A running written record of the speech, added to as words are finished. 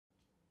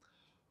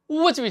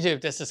What's up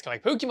YouTube, this is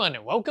Collect Pokemon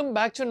and welcome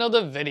back to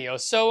another video.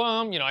 So,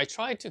 I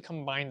tried to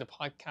combine the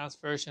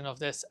podcast version of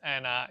this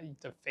and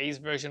the phase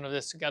version of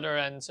this together.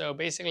 And so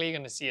basically you're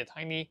going to see a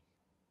tiny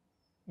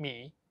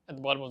me at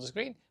the bottom of the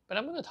screen, but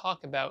I'm going to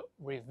talk about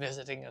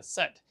revisiting a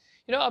set.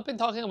 I've been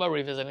talking about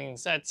revisiting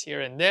sets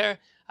here and there.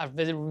 I've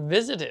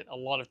revisited a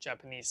lot of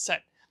Japanese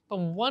set, but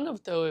one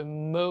of the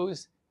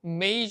most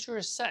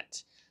major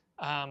set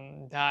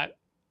that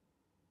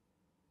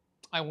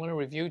I want to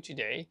review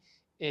today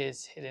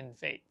is Hidden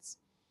Fates.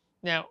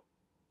 Now,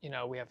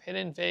 we have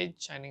Hidden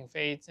Fates, Shining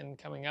Fates, and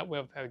coming up we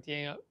have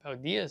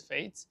Paldea's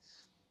Fates.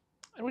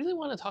 I really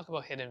want to talk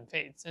about Hidden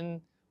Fates and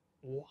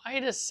why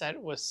the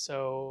set was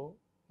so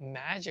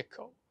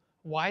magical,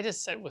 why the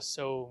set was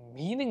so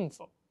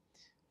meaningful,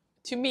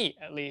 to me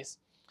at least.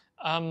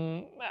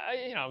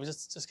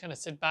 Just kind of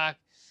sit back.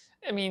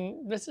 I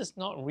mean, this is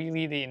not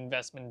really the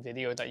investment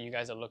video that you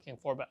guys are looking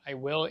for, but I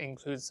will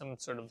include some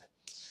sort of,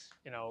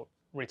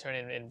 return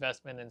in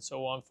investment and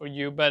so on for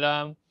you. But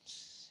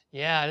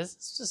yeah, this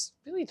is just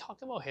really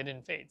talking about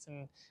Hidden Fates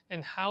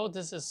and how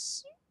this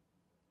is.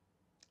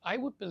 I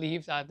would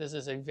believe that this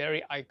is a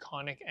very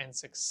iconic and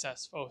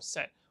successful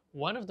set,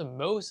 one of the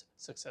most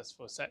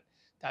successful set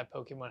that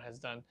Pokemon has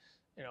done,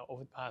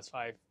 over the past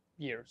 5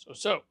 years or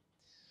so.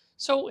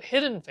 So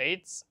Hidden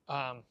Fates,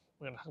 we're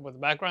gonna talk about the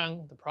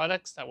background, the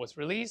products that was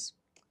released,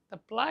 the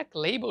Black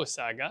Label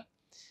Saga,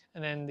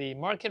 and then the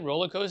market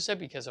roller coaster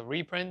because of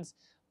reprints,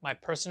 my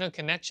personal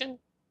connection,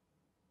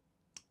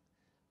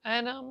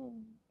 and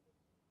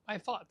my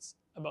thoughts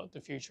about the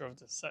future of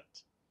the set.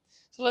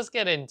 So let's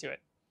get into it.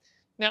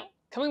 Now,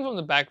 coming from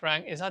the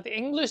background is that the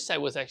English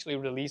set was actually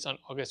released on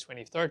August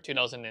 23rd,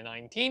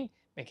 2019,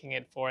 making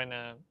it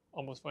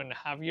almost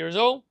 4.5 years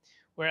old,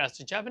 whereas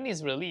the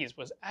Japanese release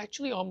was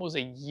actually almost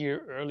a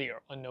year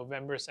earlier on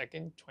November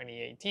 2nd,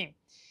 2018,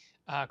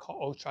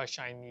 called Ultra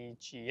Shiny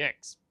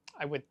GX.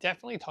 I would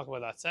definitely talk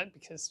about that set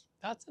because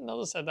that's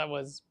another set that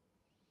was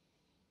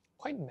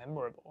quite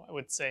memorable, I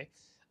would say.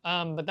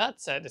 But that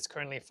set is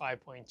currently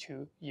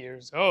 5.2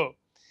 years old.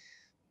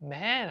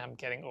 Man, I'm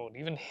getting old.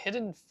 Even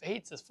Hidden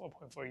Fates is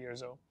 4.4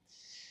 years old.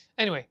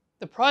 Anyway,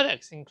 the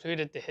products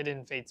included the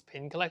Hidden Fates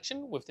pin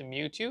collection with the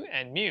Mewtwo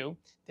and Mew,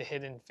 the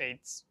Hidden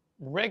Fates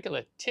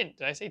regular tin,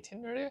 did I say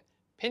tin earlier?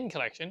 Pin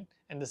collection,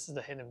 and this is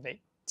the Hidden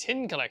Fate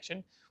tin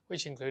collection,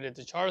 which included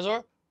the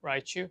Charizard,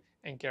 Raichu,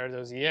 and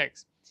Gyarados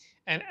EX.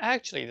 And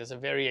actually, there's a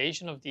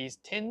variation of these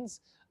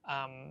tins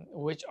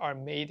which are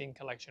made in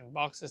collection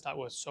boxes that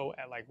was sold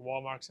at like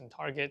Walmarts and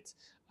Targets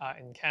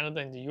in Canada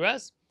and the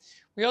US.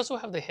 We also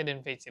have the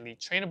Hidden Fates Elite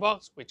Trainer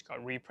Box, which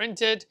got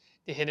reprinted,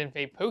 the Hidden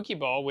Fate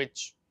Pokeball,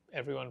 which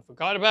everyone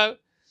forgot about,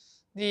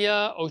 the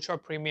Ultra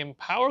Premium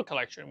Power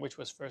Collection, which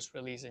was first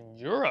released in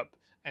Europe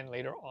and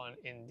later on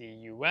in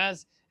the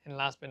US, and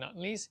last but not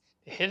least,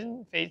 the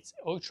Hidden Fates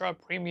Ultra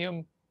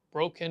Premium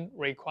Broken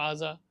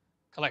Rayquaza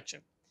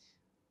Collection.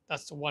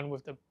 That's the one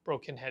with the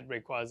broken head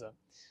Rayquaza.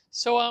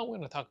 So we're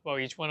going to talk about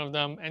each one of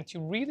them and to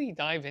really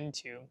dive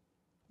into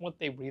what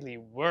they really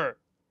were.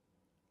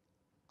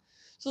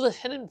 So the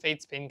Hidden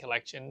Fates pin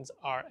collections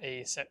are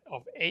a set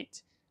of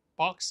 8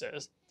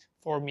 boxes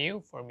for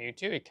Mew, for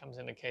Mewtwo. It comes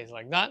in a case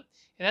like that.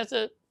 It has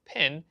a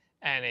pin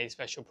and a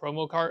special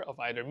promo card of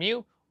either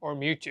Mew or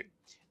Mewtwo.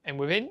 And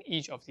within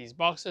each of these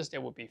boxes,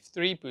 there will be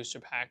 3 booster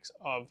packs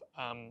of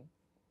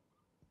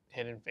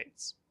Hidden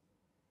Fates.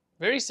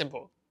 Very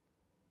simple.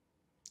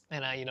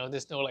 And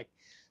there's no like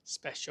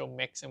special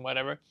mix and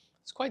whatever.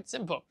 It's quite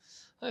simple.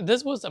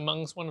 This was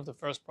amongst one of the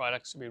first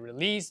products to be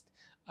released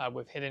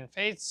with Hidden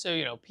Fates,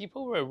 so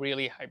people were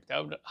really hyped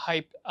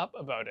up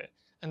about it.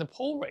 And the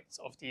pull rates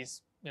of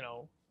these,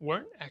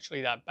 weren't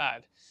actually that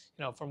bad.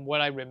 From what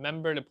I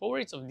remember, the pull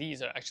rates of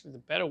these are actually the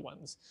better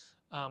ones.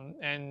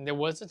 And there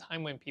was a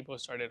time when people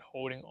started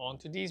holding on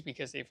to these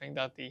because they think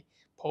that the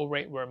pull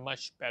rate were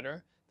much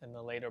better than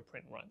the later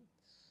print run.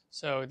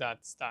 So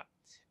that's that.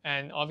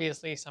 And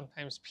obviously,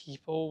 sometimes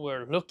people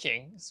were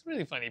looking. It's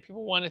really funny.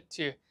 People wanted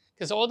to,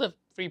 because all the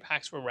free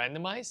packs were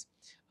randomized.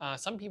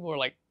 Some people were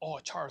like, "Oh,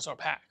 Charizard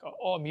pack," or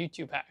 "Oh,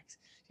 Mewtwo packs."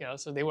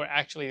 So they were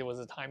actually. There was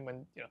a time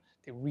when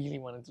they really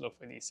wanted to look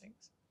for these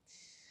things.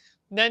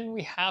 Then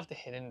we have the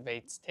Hidden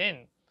Fates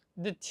tin.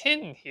 The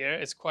tin here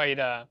is quite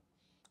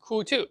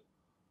cool too.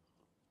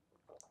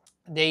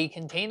 They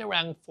contain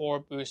around 4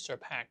 booster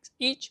packs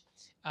each,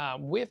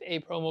 with a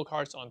promo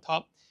cards on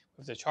top.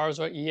 With the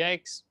Charizard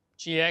EX,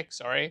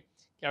 GX,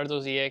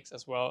 Gyarados EX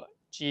as well,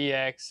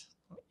 GX,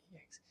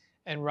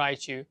 and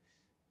Raichu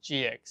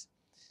GX.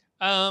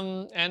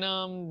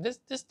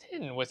 This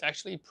tin was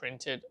actually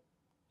printed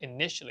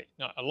initially,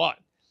 not a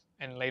lot,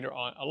 and later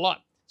on a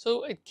lot.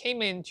 So it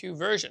came in 2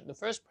 versions. The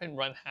first print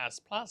run has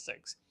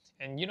plastics,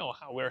 and you know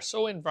how we're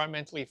so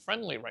environmentally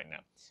friendly right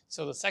now.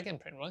 So the second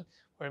print run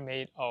were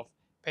made of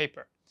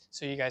paper.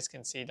 So you guys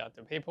can see that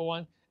the paper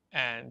one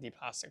and the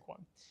plastic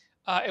one.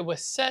 It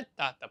was said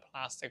that the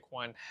plastic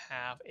one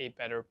have a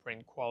better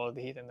print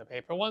quality than the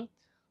paper one,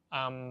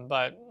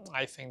 but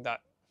I think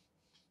that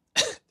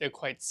they're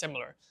quite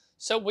similar.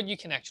 So what you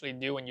can actually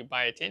do when you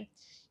buy a tin,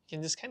 you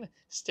can just kind of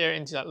stare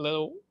into that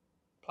little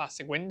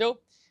plastic window.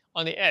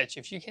 On the edge,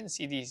 if you can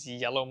see these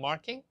yellow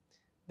marking,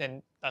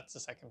 then that's the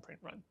second print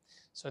run.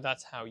 So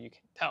that's how you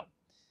can tell.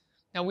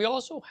 Now we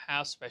also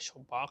have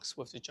special box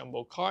with the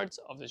jumbo cards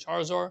of the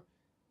Charizard,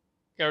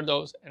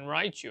 Gyarados, and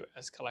Raichu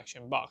as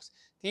collection box.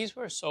 These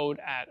were sold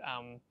at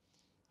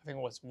I think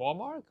it was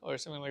Walmart or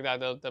something like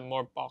that, the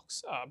more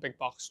big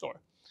box store,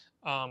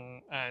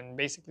 and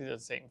basically the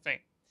same thing.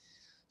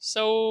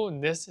 So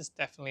this is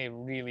definitely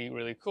really,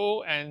 really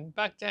cool. And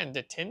back then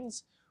the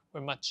tins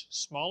were much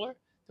smaller.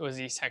 There was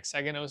these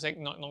hexagonals, like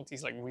not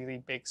these like really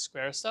big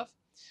square stuff.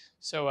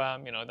 So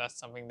you know, that's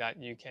something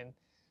that you can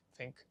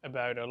think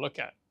about or look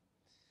at.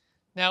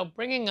 Now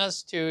bringing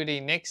us to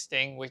the next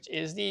thing, which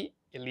is the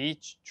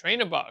Elite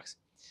Trainer Box.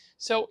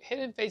 So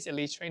Hidden Fates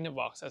Elite Trainer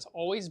Box has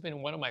always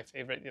been one of my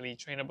favorite Elite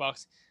Trainer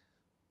Box,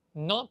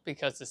 not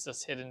because it's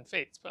just Hidden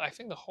Fates, but I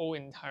think the whole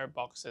entire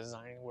box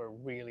design were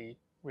really,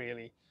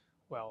 really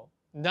well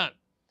done.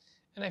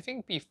 And I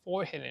think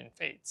before Hidden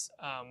Fates,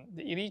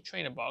 the Elite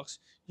Trainer Box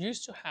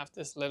used to have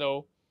this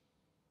little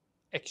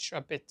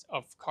extra bit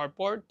of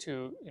cardboard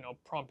to, you know,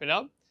 prop it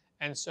up.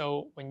 And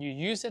so when you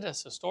use it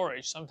as a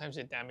storage, sometimes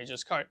it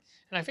damages card.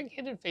 And I think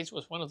Hidden Fates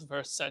was one of the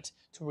first sets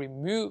to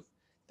remove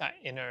that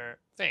inner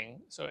thing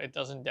so it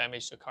doesn't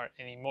damage the card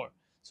anymore.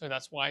 So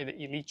that's why the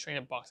Elite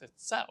Trainer Box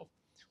itself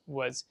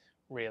was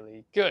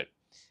really good.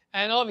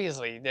 And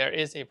obviously there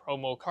is a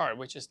promo card,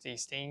 which is the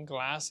Stained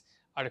Glass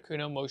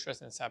Articuno,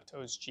 Moltres, and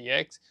Zapdos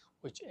GX,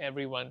 which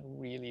everyone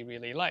really,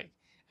 really like.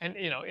 And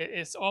you know,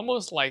 it's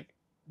almost like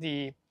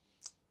the,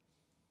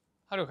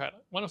 how do I call it,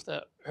 one of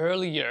the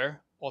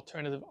earlier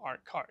alternative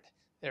art card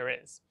there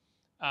is.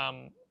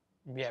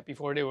 Yeah,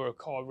 before they were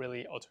called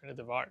really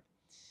alternative art.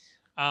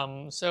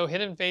 So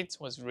Hidden Fates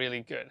was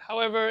really good.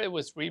 However, it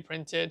was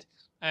reprinted,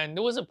 and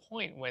there was a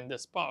point when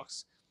this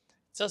box,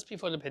 just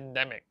before the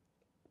pandemic,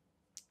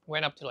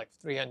 went up to like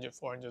 $300,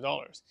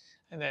 $400.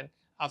 And then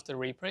after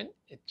reprint,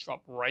 it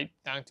dropped right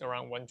down to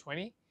around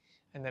 $120.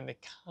 And then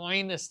it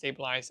kind of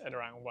stabilized at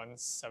around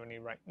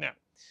 $170 right now.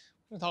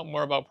 We'll talk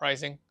more about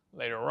pricing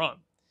later on.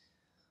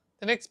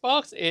 The next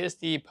box is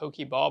the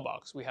Pokeball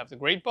box. We have the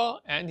Great Ball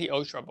and the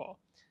Ultra Ball.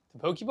 The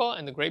Pokeball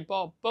and the Great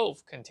Ball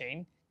both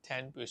contain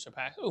 10 booster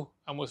packs. Oh,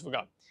 I almost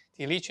forgot.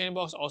 The Elite Trainer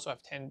Box also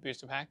have 10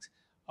 booster packs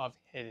of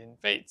Hidden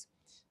Fates.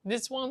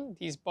 This one,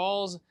 these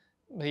balls,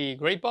 the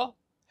Great Ball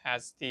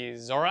has the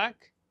Zoroark,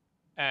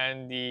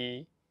 and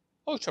the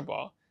Ultra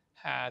Ball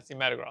has the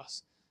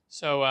Metagross.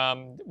 So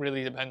it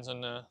really depends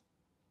on the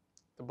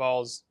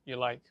balls you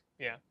like.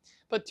 Yeah.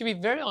 But to be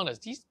very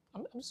honest, these,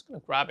 I'm just going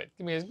to grab it.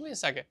 Give me a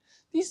second.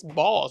 These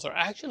balls are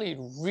actually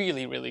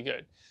really, really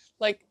good.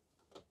 Like,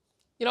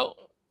 you know,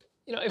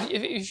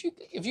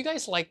 if you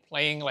guys like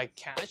playing like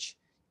catch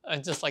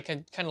and just like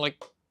kind of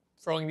like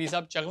throwing these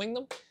up, juggling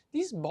them,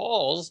 these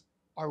balls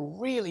are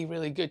really,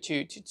 really good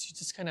to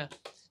just kind of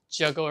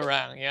juggle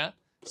around. Yeah,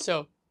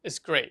 so it's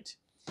great.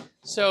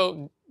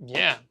 So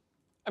yeah,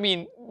 I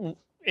mean,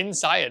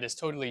 inside is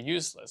totally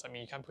useless. I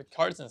mean, you can't put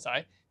cards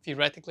inside.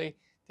 Theoretically,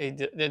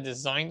 they're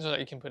designed so that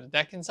you can put a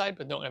deck inside,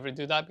 but don't ever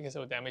do that because it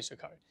will damage the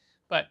card.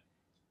 But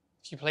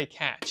if you play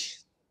catch,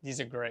 these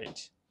are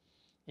great.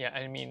 Yeah,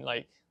 I mean,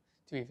 like,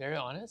 to be very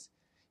honest,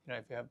 you know,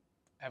 if you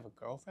have a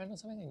girlfriend or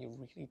something and you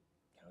really, you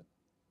know,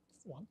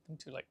 want them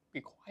to like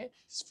be quiet,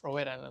 just throw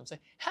it at them and say,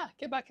 "Ha,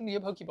 get back into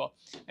your Pokeball."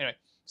 Anyway,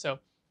 so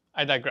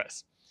I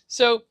digress.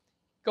 So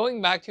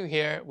going back to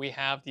here, we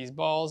have these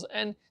balls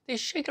and they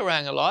shake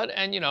around a lot.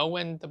 And you know,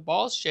 when the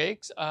ball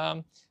shakes,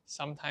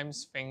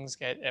 sometimes things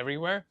get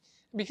everywhere.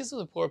 Because of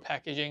the poor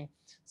packaging,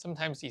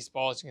 sometimes these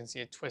balls, you can see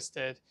it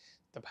twisted,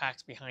 the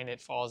packs behind it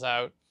falls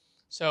out.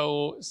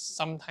 So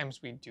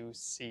sometimes we do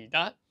see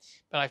that.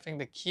 But I think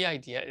the key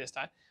idea is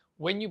that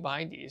when you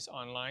buy these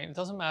online, it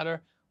doesn't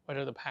matter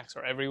whether the packs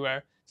are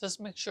everywhere, just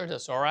make sure the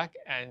Zoroark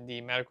and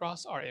the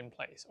Metagross are in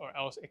place, or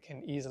else it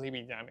can easily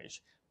be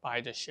damaged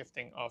by the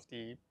shifting of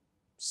the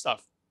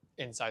stuff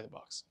inside the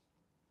box.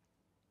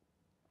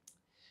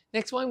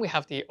 Next one, we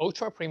have the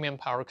Ultra Premium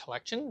Power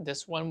Collection.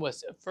 This one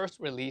was first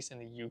released in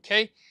the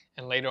UK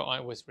and later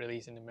on was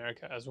released in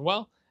America as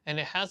well. And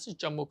it has a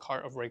jumbo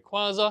card of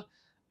Rayquaza,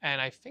 and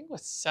I think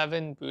with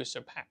 7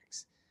 booster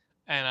packs.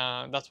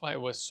 And that's why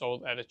it was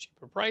sold at a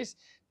cheaper price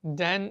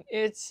than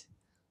its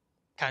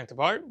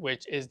counterpart,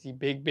 which is the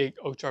Big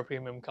Ultra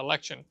Premium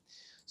Collection.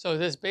 So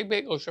this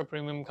Big Ultra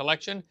Premium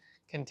Collection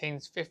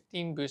contains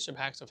 15 booster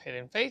packs of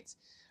Hidden Fates.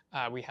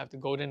 We have the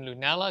Golden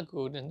Lunala,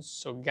 Golden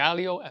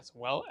Solgaleo, as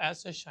well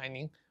as the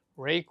Shining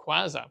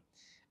Rayquaza.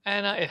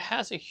 And it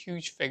has a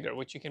huge figure,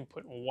 which you can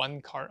put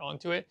one card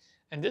onto it.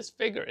 And this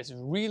figure is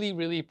really,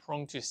 really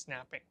prone to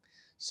snapping.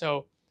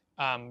 So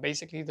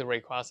basically, the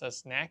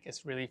Rayquaza's neck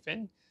is really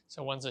thin.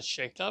 So once it's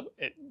shaked up,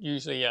 it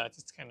usually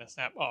just kind of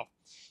snap off.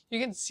 You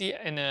can see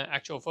in an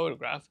actual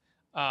photograph,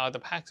 the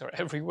packs are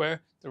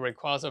everywhere. The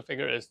Rayquaza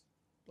figure is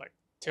like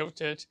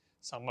tilted.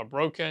 Some are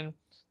broken.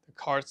 The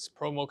cards,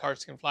 promo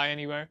cards can fly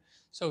anywhere.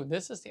 So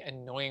this is the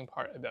annoying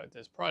part about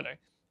this product.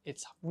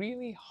 It's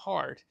really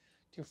hard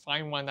to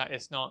find one that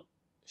is not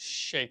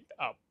shaked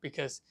up,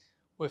 because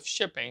with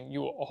shipping,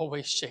 you will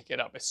always shake it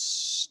up. It's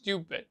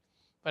stupid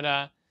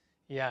But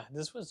yeah,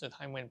 this was the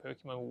time when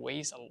Pokemon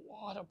waste a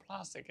lot of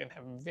plastic and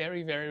have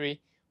very,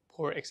 very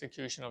poor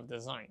execution of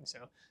design. So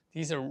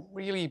these are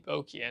really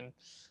bulky. And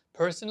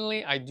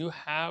personally, I do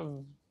have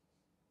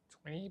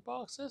 20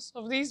 boxes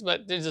of these,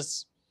 but they're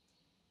just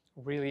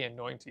really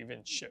annoying to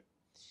even ship.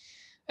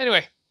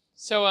 Anyway,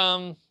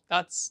 so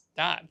that's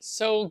that.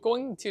 So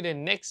going to the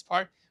next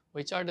part,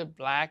 which are the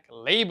black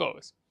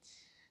labels.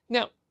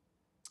 Now,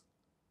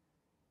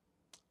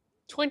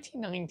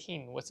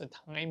 2019 was a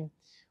time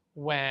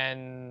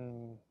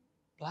when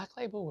black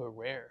label were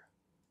rare.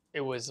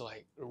 It was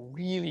like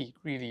really,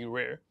 really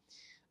rare.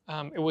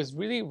 It was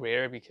really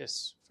rare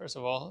because, first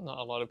of all, not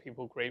a lot of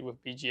people grade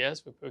with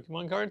BGS with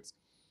Pokemon cards.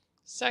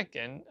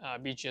 Second,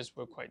 BGS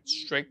were quite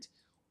strict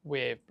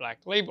with black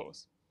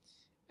labels.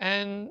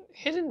 And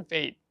Hidden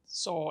Fate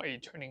saw a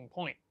turning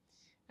point,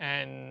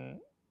 and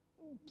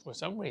for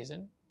some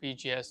reason,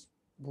 BGS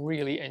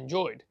really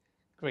enjoyed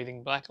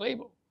grading Black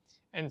Label.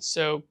 And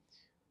so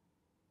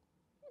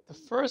the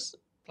first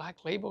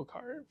Black Label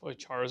card for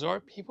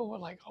Charizard, people were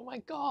like, oh my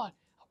god,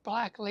 a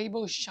Black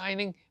Label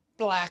shining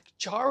black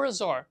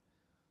Charizard.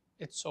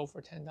 It sold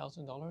for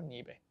 $10,000 on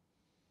eBay.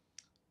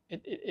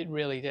 It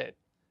really did.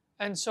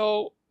 And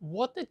so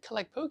what did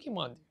Collect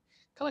Pokemon do?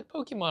 Collect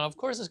Pokemon, of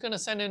course, is going to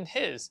send in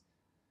his,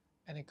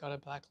 and it got a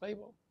Black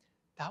Label.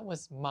 That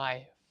was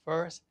my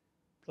first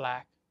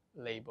Black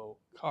Label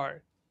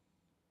card.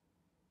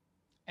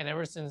 And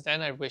ever since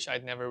then, I wish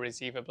I'd never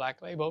received a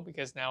Black Label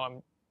because now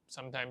I'm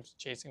sometimes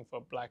chasing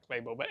for Black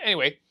Label. But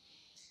anyway,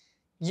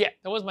 yeah,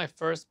 that was my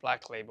first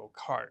Black Label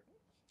card.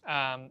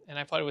 And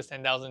I thought it was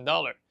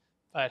 $10,000.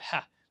 But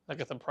ha,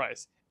 look at the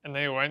price. And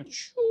then it went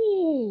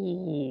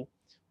shoo,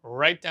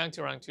 right down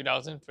to around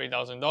 $2,000,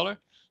 $3,000.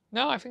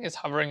 Now I think it's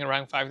hovering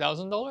around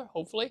 $5,000,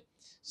 hopefully.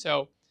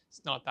 So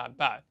it's not that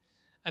bad.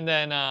 And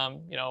then,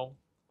 you know,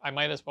 I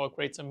might as well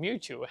grade some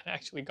Mewtwo, and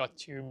actually got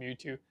 2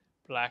 Mewtwo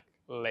Black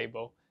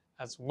Label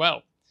as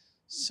well.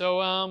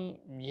 So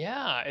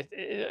yeah,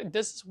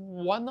 this is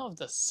one of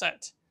the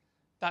set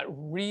that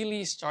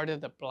really started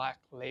the Black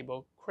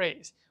Label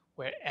craze,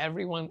 where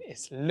everyone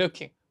is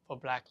looking for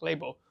Black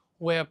Label,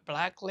 where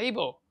Black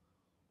Label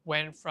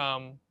went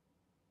from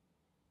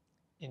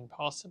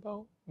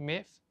impossible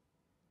myth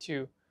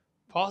to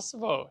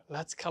possible,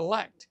 let's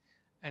collect.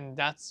 And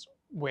that's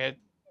where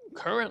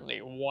currently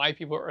why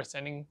people are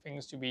sending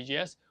things to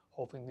BGS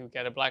hoping to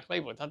get a Black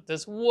Label. That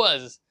this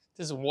was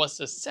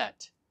the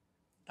set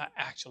that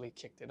actually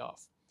kicked it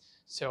off.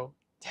 So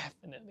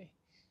definitely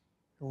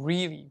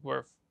really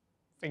worth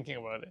thinking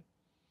about it.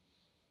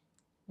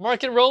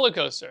 Market roller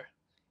coaster.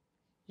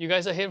 You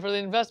guys are here for the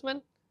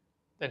investment?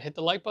 Then hit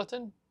the like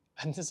button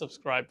and the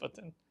subscribe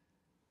button.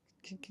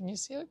 Can you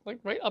see it? Like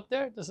right up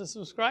there? Does it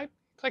subscribe?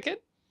 Click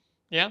it.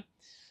 Yeah.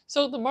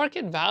 So the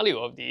market value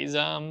of these,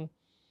 I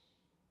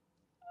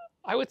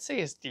would say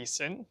is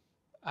decent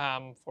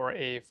for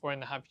a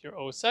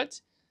 4.5-year-old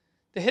set.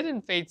 The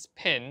Hidden Fates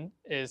pin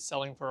is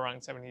selling for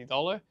around $70.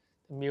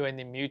 The Mew and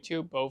the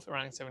Mewtwo both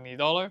around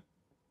 $70.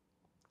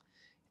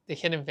 The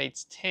Hidden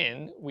Fates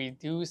tin, we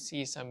do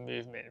see some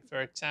movement.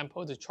 For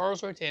example, the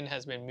Charizard tin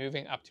has been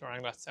moving up to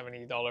around that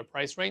 $70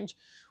 price range,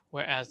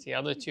 whereas the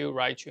other two,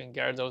 Raichu and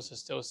Gyarados, are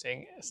still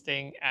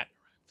staying at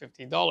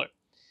 $50.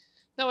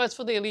 Now, as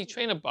for the Elite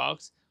Trainer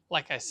box,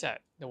 like I said,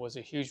 there was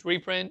a huge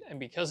reprint, and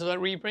because of that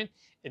reprint,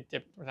 it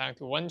dipped down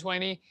to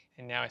 120,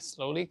 and now it's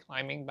slowly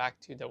climbing back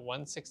to the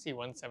 160,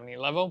 170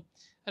 level,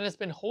 and it's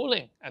been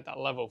holding at that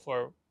level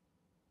for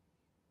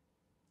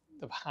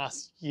the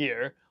past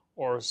year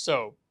or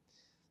so.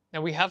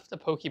 Now we have the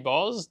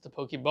Pokeballs. The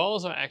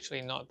Pokeballs are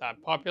actually not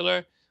that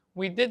popular.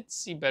 We did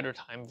see better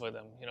time for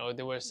them. You know,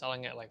 they were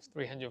selling at like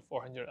 300,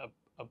 400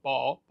 a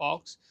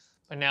box,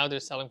 but now they're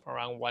selling for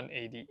around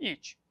 180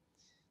 each.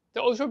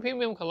 The Ultra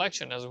Premium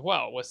Collection as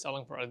well was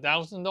selling for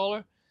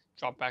 $1,000,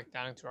 dropped back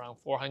down to around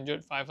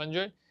 400,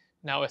 500.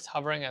 Now it's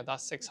hovering at that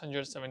 $600,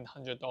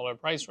 $700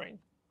 price range.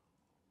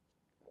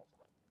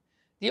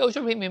 The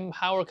Ultra Premium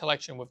Power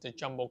Collection with the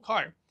Jumbo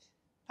card,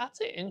 that's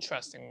an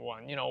interesting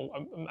one. You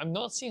know, I'm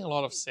not seeing a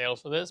lot of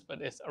sales for this, but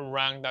it's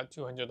around that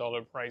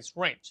 $200 price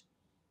range.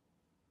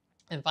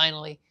 And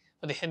finally,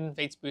 for the Hidden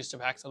Fates booster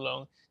packs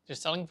alone, they're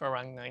selling for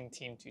around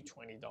 $19 to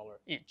 $20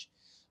 each.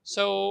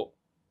 So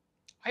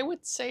I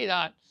would say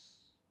that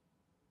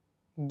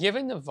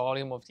given the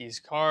volume of these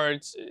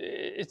cards,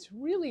 it's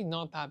really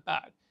not that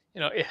bad.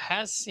 You know,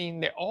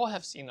 they all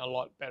have seen a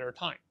lot better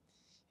time.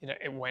 You know,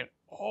 it went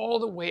all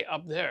the way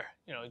up there,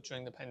 you know,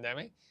 during the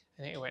pandemic,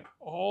 and it went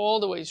all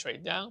the way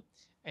straight down.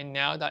 And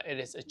now that it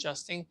is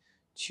adjusting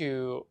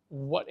to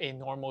what a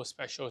normal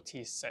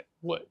specialty set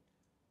would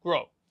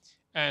grow.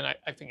 And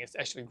I think it's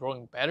actually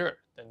growing better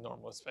than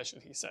normal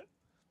specialty set.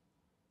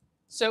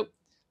 So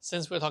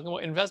since we're talking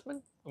about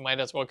investment, we might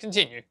as well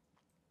continue.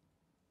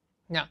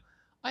 Now,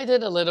 I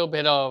did a little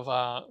bit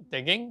of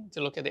digging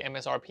to look at the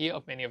MSRP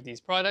of many of these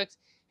products.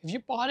 If you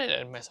bought it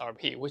at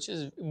MSRP,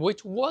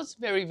 which was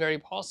very, very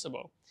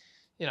possible,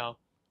 you know,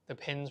 the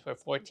pins were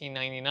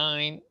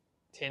 $14.99,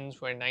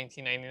 tins were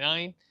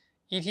 $19.99,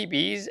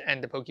 ETBs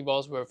and the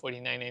Pokeballs were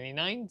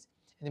 $49.99,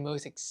 and the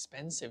most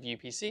expensive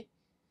UPC,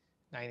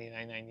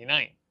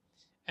 $99.99.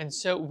 And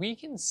so we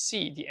can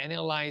see the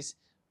annualized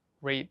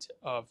rate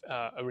of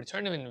a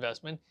return of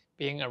investment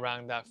being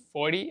around that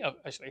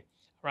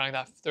around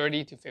that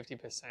 30 to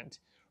 50%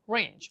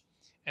 range.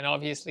 And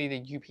obviously the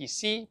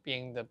UPC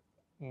being the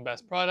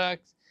best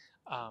product,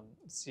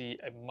 see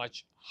a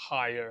much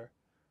higher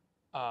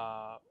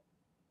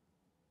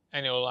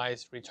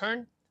annualized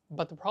return.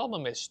 But the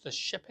problem is the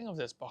shipping of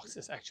this box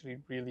is actually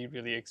really,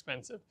 really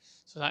expensive.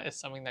 So that is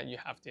something that you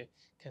have to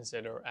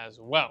consider as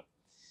well.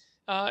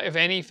 If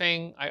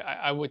anything,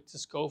 I would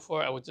just go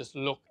for it. I would just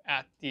look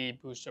at the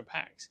booster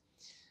packs.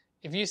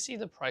 If you see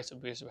the price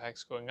of booster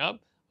packs going up,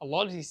 a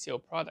lot of these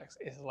sealed products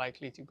is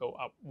likely to go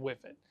up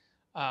with it.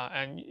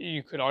 And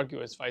you could argue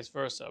it's vice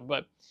versa.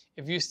 But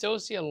if you still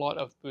see a lot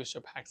of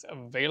booster packs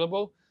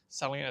available,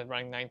 selling at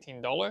around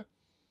 $19,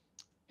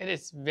 it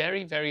is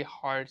very, very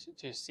hard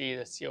to see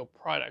the sealed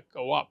product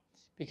go up.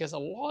 Because a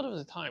lot of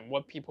the time,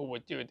 what people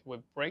would do, they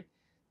would break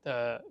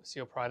the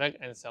sealed product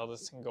and sell the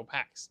single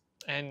packs.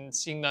 And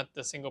seeing that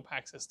the single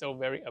packs are still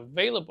very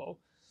available,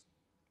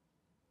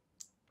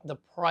 the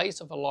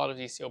price of a lot of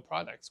these sealed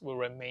products will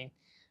remain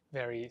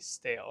very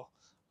stale.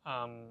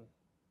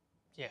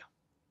 Yeah,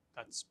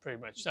 that's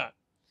pretty much that.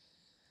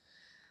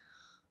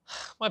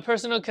 My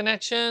personal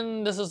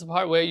connection, this is the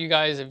part where you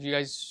guys, if you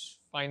guys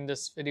find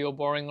this video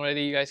boring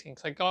already, you guys can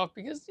click off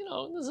because, you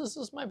know, this is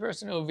just my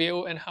personal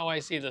view and how I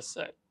see this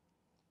set.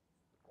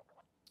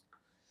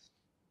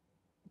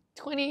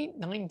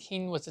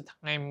 2019 was a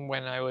time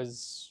when I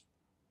was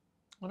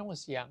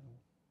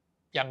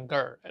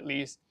younger at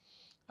least,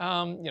 you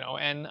know,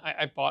 and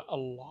I bought a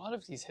lot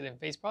of these Hidden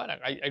Fates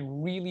products. I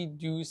really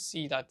do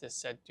see that this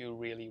set do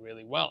really,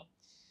 really well.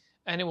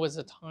 And it was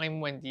a time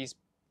when these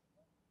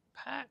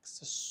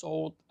packs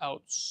sold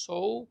out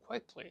so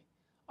quickly.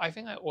 I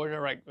think I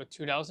ordered like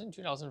 2,000,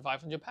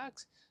 2,500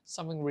 packs,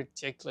 something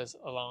ridiculous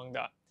along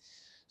that.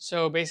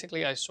 So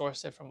basically I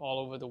sourced it from all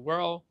over the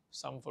world,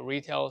 some for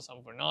retail,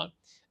 some for not.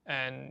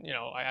 And, you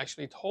know, I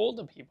actually told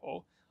the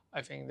people,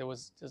 I think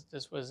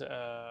this was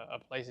a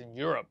place in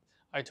Europe.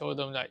 I told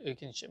them that you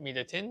can ship me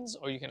the tins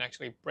or you can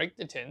actually break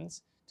the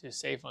tins to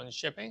save on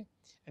shipping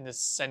and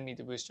just send me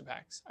the booster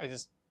packs. I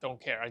just don't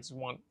care. I just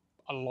want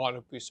a lot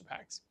of booster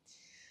packs.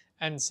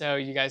 And so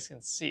you guys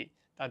can see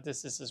that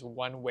this is just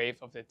one wave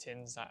of the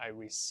tins that I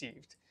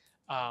received.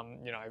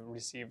 You know, I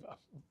received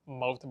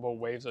multiple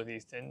waves of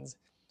these tins,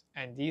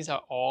 and these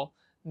are all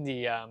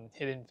the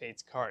Hidden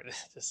Fates cards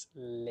just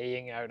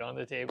laying out on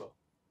the table.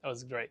 That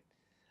was great.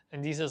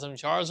 And these are some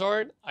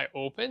Charizard I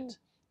opened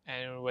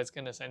and was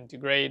gonna send to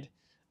grade.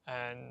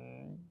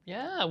 And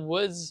yeah, it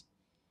was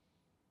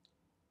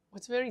a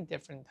very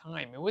different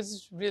time. It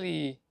was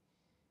really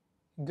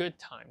good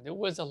time. There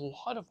was a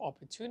lot of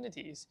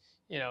opportunities,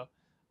 you know,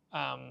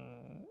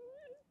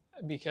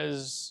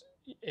 because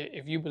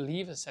if you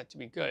believe a set to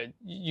be good,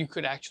 you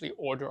could actually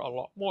order a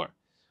lot more.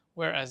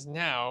 Whereas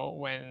now,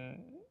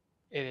 when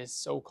it is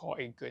so-called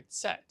a good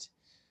set,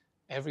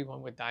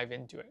 everyone would dive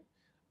into it.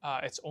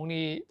 It's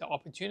only the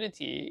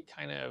opportunity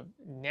kind of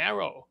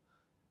narrow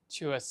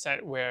to a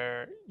set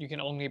where you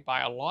can only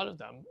buy a lot of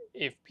them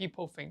if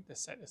people think the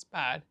set is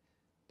bad,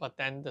 but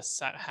then the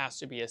set has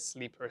to be a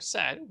sleeper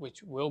set,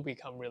 which will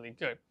become really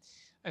good.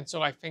 And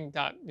so I think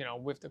that, you know,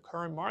 with the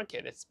current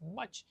market, it's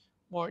much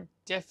more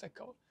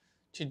difficult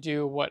to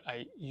do what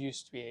I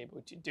used to be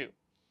able to do.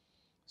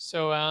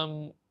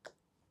 So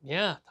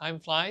yeah, time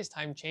flies,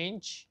 time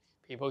change,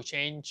 people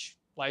change,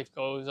 life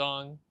goes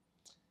on,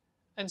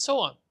 and so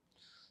on.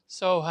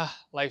 So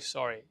life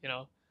story, you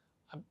know.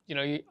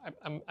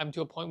 I'm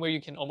to a point where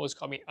you can almost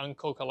call me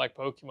Uncle Collect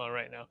Pokemon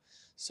right now.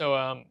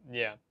 So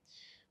yeah,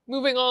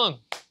 moving on.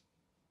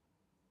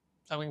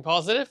 Something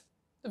positive,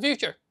 the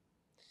future.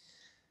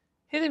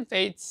 Hidden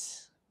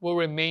Fates will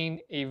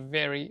remain a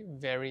very,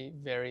 very,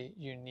 very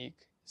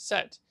unique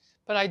set.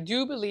 But I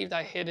do believe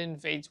that Hidden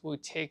Fates will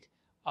take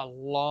a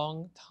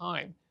long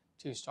time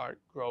to start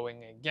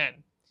growing again.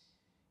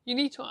 You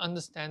need to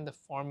understand the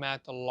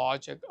format, the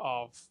logic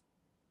of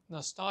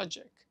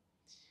nostalgic.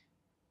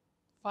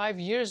 5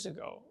 years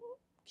ago,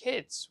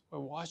 kids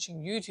were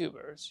watching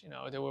YouTubers. You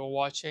know, they were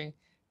watching,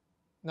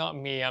 not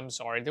me, I'm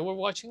sorry. They were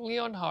watching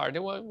Leonhard. They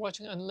were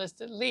watching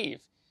Unlisted Leaf.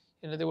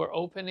 You know, they were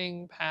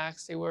opening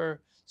packs. They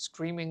were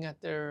screaming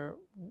at their,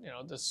 you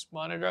know, this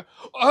monitor.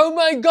 Oh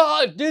my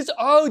God, this,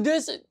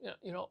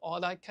 you know, all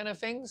that kind of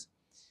things.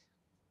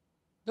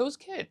 Those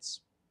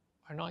kids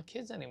are not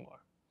kids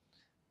anymore.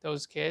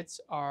 Those kids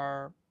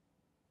are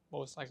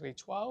most likely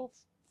 12,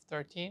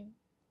 13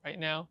 right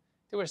now.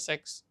 They were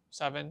 6,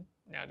 7,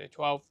 now they're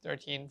 12,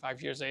 13,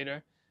 5 years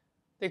later.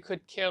 They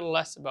could care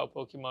less about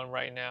Pokemon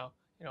right now.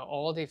 You know,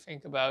 all they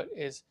think about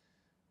is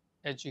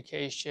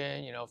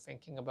education, you know,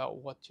 thinking about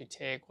what to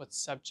take, what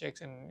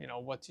subjects, and, you know,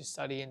 what to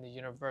study in the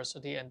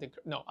university. And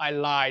no, I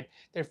lied.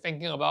 They're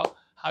thinking about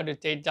how to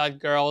date that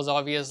girls,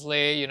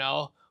 obviously, you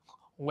know,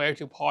 where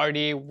to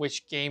party,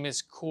 which game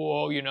is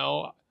cool, you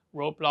know,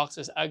 Roblox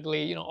is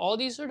ugly, you know, all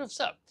these sort of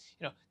stuff.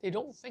 You know, they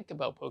don't think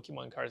about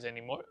Pokemon cards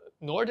anymore,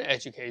 nor the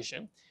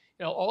education.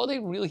 You know, all they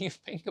really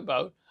think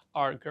about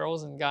are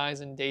girls and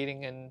guys and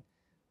dating and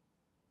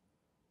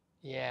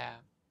yeah.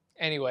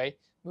 Anyway,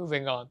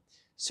 moving on.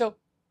 So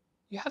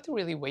you have to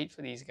really wait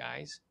for these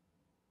guys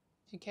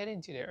to get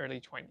into their early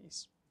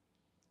 20s.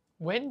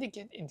 When they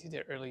get into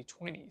their early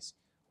 20s,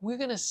 we're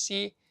gonna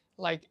see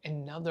like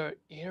another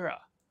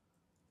era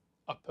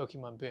of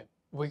Pokemon boom.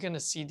 We're gonna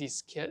see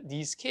these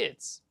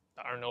kids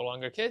that are no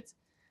longer kids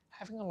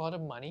having a lot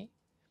of money,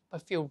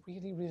 but feel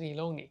really, really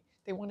lonely.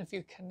 They want to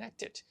feel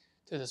connected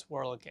to this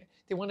world again.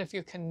 They want to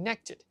feel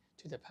connected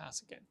to the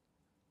past again.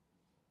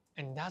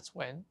 And that's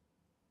when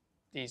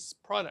these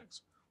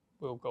products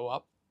will go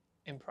up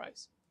in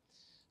price.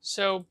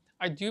 So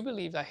I do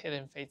believe that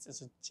Hidden Fates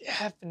is a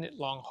definite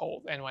long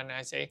hold. And when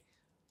I say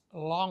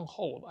long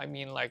hold, I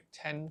mean like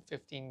 10,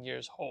 15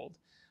 years hold.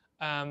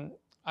 I'm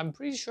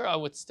pretty sure I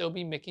would still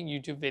be making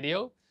YouTube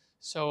video.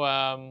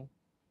 So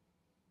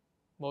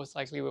most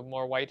likely with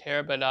more white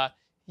hair. But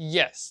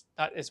yes,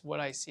 that is what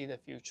I see the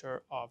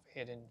future of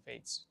Hidden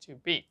Fates to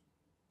be.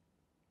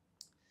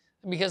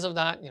 And because of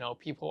that, you know,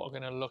 people are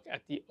going to look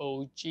at the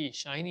OG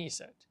Shiny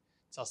set,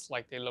 just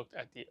like they looked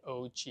at the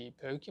OG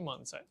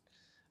Pokemon set.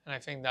 And I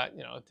think that,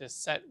 you know, this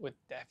set would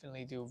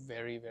definitely do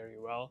very, very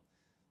well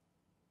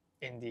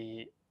in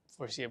the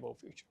foreseeable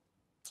future.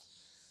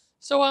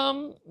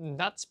 So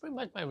that's pretty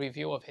much my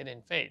review of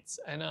Hidden Fates.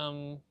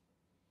 And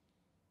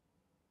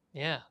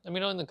yeah, let me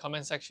know in the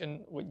comment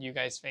section what you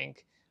guys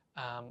think.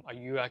 Are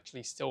you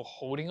actually still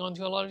holding on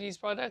to a lot of these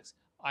products?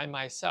 I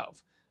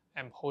myself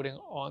am holding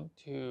on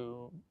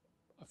to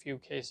a few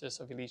cases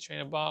of Elite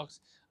Trainer Box,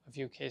 a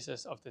few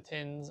cases of the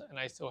tins, and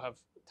I still have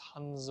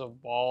tons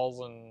of balls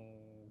and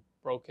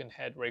broken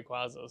head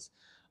Rayquazas.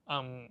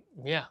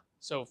 Yeah,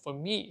 so for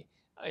me,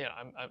 you know,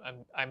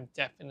 I'm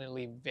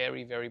definitely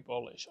very, very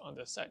bullish on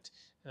this set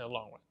in the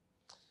long run.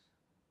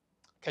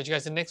 Catch you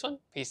guys in the next one.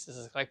 Peace. This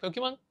is Collect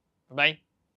Pokemon. Bye bye.